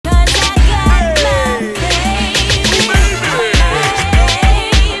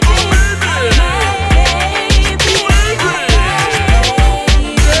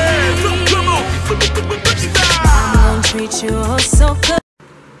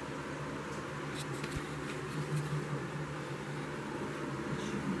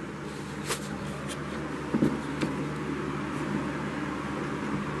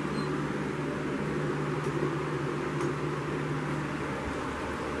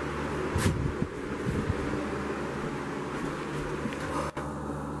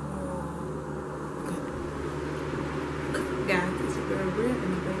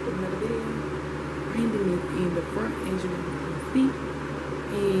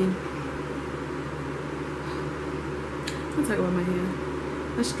gonna talk about my hair.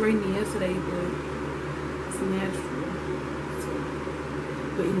 I straightened it yesterday, but it's natural. So,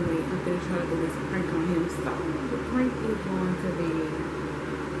 but anyway, I'm gonna try to do this prank on him. So the prank is going to be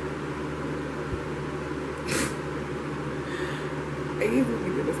I usually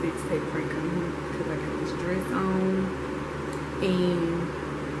do a 6-tape prank on him because I got this dress on and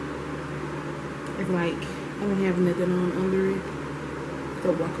it's like I don't have nothing on under it.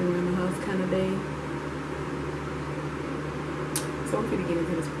 So walking around the house kind of day. So I'm gonna get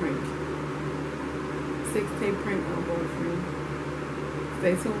into this prank. 6-tape prank on boyfriend.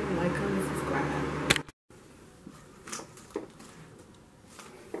 Stay tuned, like, comment, subscribe.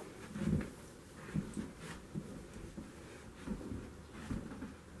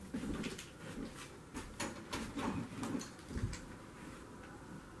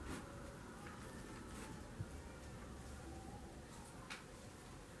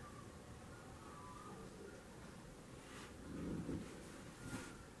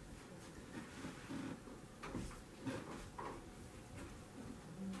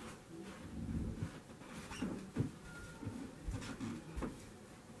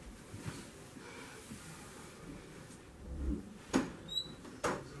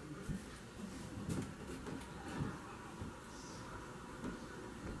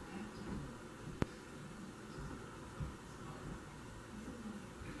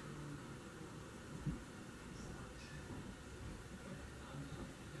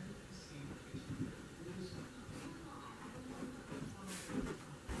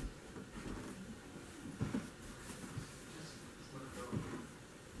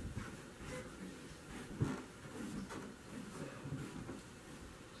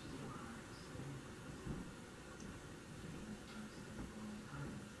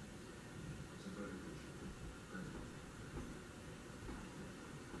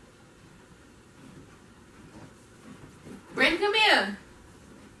 Brandon, come here.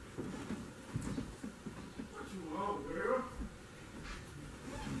 What you want, girl?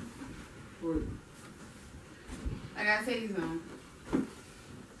 What? I gotta take these on.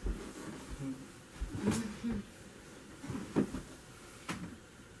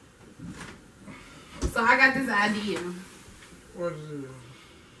 So I got this idea. What is it?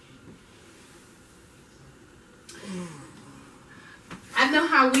 I know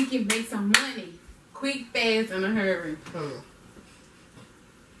how we can make some money. Quick, fast, in a hurry. Oh.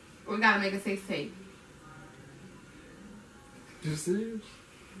 We gotta make a 6-tape. You serious?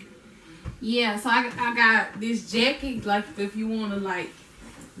 Yeah, so I got this jacket, like, if you wanna, like,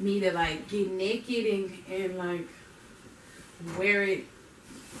 me to, like, get naked and like, wear it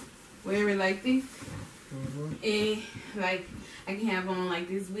like this. Mm-hmm. And, like, I can have on, like,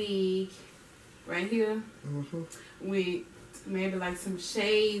 this wig right here. Mm-hmm. With maybe, like, some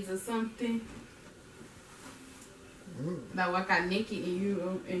shades or something. Like I got naked and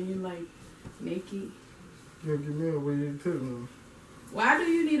you like naked. You gotta give me a wig too, man. Why do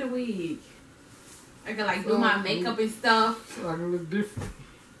you need a wig? I can like do my makeup and stuff. So I can look different.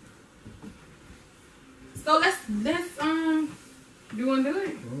 So let's you wanna do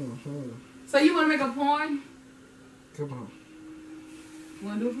it? Mm-hmm. So you wanna make a porn? Come on. You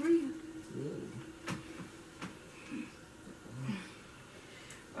wanna do it for real?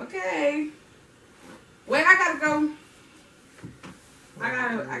 Yeah. Okay. Wait, I gotta go.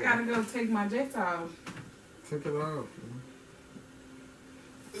 I gotta go take my dress off. Take it off.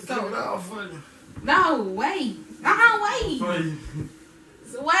 So, take it off for you. No, wait. Wait.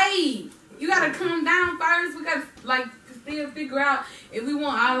 So wait. You gotta calm down first. We gotta like still figure out if we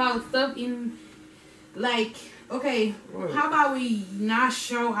want all our stuff in. Like, okay, What? how about we not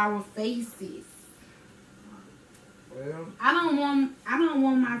show our faces? Well, I don't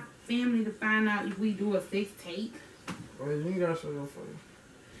want my family to find out if we do a 6-tape. well, you ain't gotta show your face.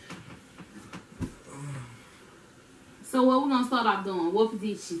 So what we gonna start off doing? What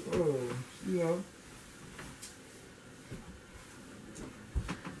position? Oh, you know.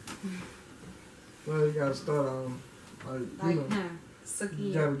 Well, you gotta start on, like you know, suck you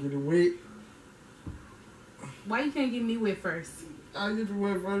in. gotta get it wet. Why you can't get me wet first? I get the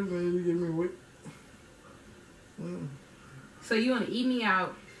wet first, then you get me wet. So you wanna eat me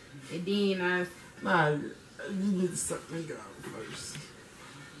out, and then Nah, you need to suck me out first.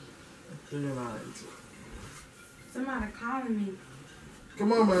 Then I eat it. somebody calling me.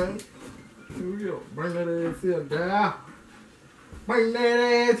 Come on, man. Here we go. Bring that ass here, girl. Bring that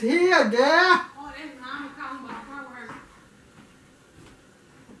ass here, girl. Oh, that's mama calling about her work.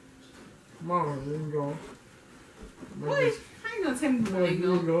 Come on, there you go. What? How you gonna tell me where There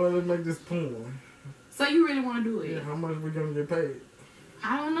you you go? go. Let's make this porn. So you really wanna do it? Yeah, how much we gonna get paid?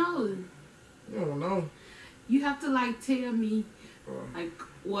 I don't know. You don't know. You have to like tell me like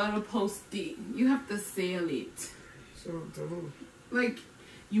what a post-it. You have to sell it. Sell it to who? Like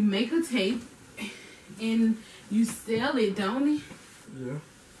you make a tape and you sell it, don't you? Yeah.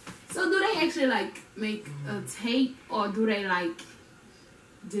 So do they actually like make a tape or do they like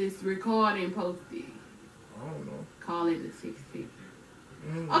just record and post it? I don't know. Call it a 6-tape.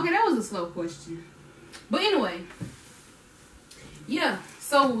 Okay, that was a slow question. But anyway. Yeah.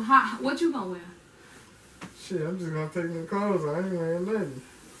 So what you gonna wear? Shit, I'm just gonna take my clothes. I ain't wearing nothing.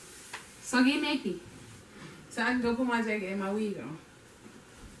 So get naked. So I can go put my jacket and my wig on.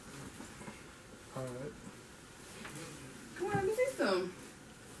 Alright. Come on, let me see some.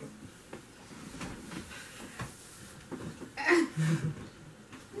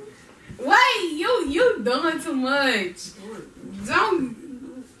 Wait, you doing too much. Don't.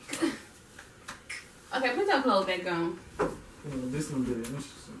 Okay, put your clothes back on. This one bit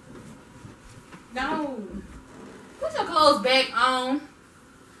interesting. No. Put your clothes back on.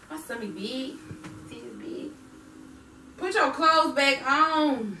 My stomach big. See it big. Put your clothes back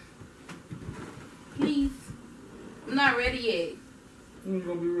on. Please. I'm not ready yet. When you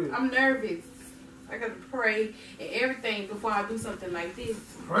gonna be ready? I'm nervous. I gotta pray and everything before I do something like this.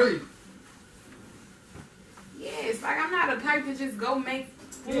 Pray? Yes, like I'm not a type to just go make.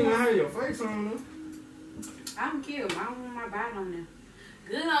 You ain't gonna have your face on them. I'm cute. I don't want my body on there.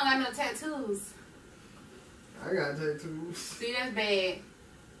 Good, I don't got no tattoos. I got tattoos. See, that's bad.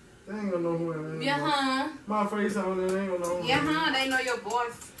 They ain't gonna know who I am. Yeah, huh? My face on it, they ain't gonna know who Yeah, I am. huh? They know your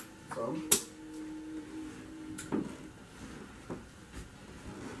voice. So?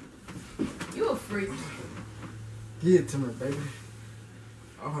 You a freak. Give it to me, baby.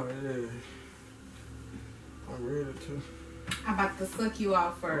 Oh, yeah. I'm ready to. I'm about to suck you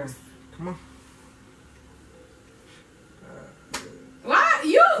out first. Come on. What?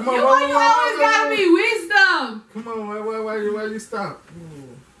 You? Come on, you why, always gotta be wisdom. Come on, why you stop?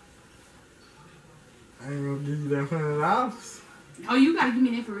 Ooh. I ain't gonna give you that $100. Oh, you gotta give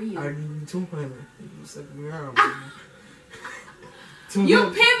me that for real. I give you $200. You suck me out. You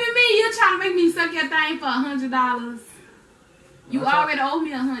pimping me? You trying to make me suck your thing for $100? You already owe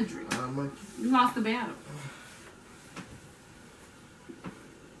me $100. You lost the battle.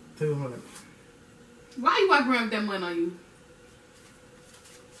 200. Why you walking around with that money on you?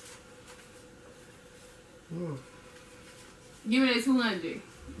 Give me that 200.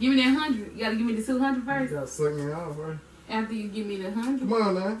 Give me that 100. You gotta give me the 200 first. You gotta suck me off, right? After you give me the 100. Come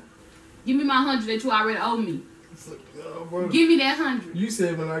on now. Give me my 100 that you already owe me. Suck me off, bro. Give me that 100. You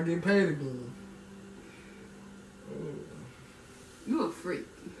said when I get paid again. You a freak.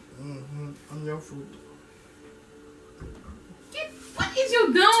 I'm your fruit. What is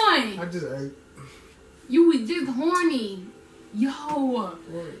you doing? I just ate. You was just horny. Yo. What?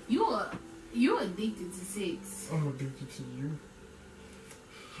 You addicted to sex. I'm addicted to you.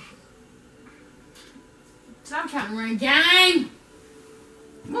 Stop trying to run gang.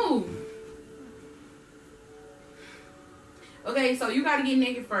 Move. Okay, so you gotta get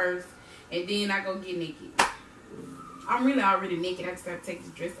naked first, and then I go get naked. I'm really already naked. I just gotta take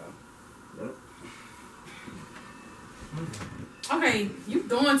this dress off. Yep. Okay, you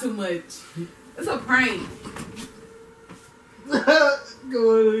doing too much. It's a prank. Go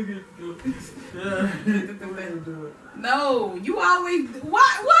ahead and get it. No, you always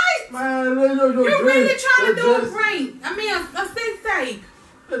what? Man, You're really trying to do a prank. I mean, a S.E.X.T.A.P.E.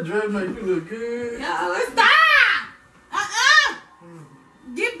 That dress make you look good. No, stop!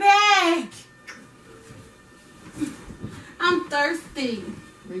 Get back! I'm thirsty.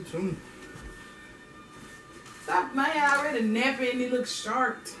 Me too. Stop, my hair already napping and it looks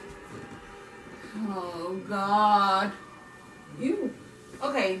sharp. Oh God. You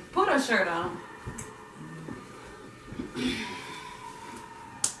okay, put a shirt on. Can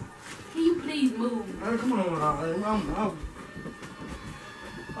you please move? Man, come on,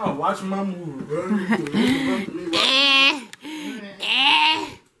 I'm watching my movie, bro.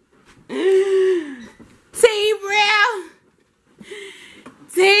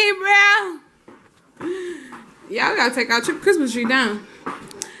 T-Brown. Y'all gotta take our Christmas tree down.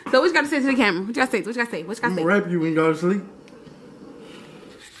 So what you gotta say to the camera? What you gotta say? What you gotta say? What you gotta say? I'm gonna rap you when you go to sleep.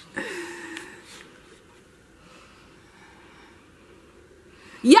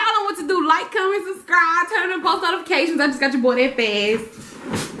 Y'all know what to do. Like, comment, subscribe, turn on post notifications. I just got your boy that fast.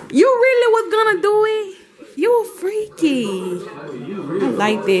 You really was gonna do it? You freaky. I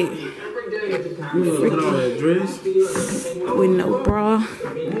like that. With no bra,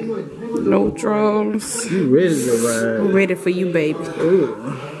 no drawers. You ready to ride? I'm ready for you, baby. Ooh.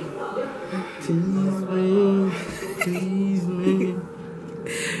 Tease me.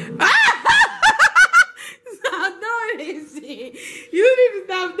 So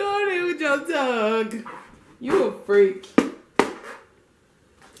Doug. You a freak.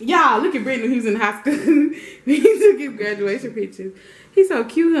 Y'all, look at Brittany. He was in high school. He took his graduation pictures. He's so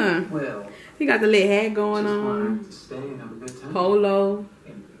cute, huh? Well, he got the little hat going on. Polo.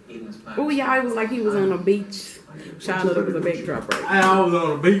 Oh, y'all, it was like he was on a beach. Shout out, it was a backdrop right. I was on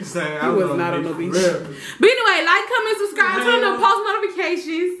the beach saying I was not on the beach. But anyway, like, comment, subscribe, turn on post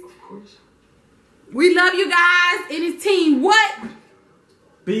notifications. We love you guys. It is team what?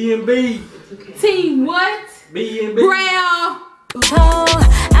 B&B. Team what? B&B. Braille.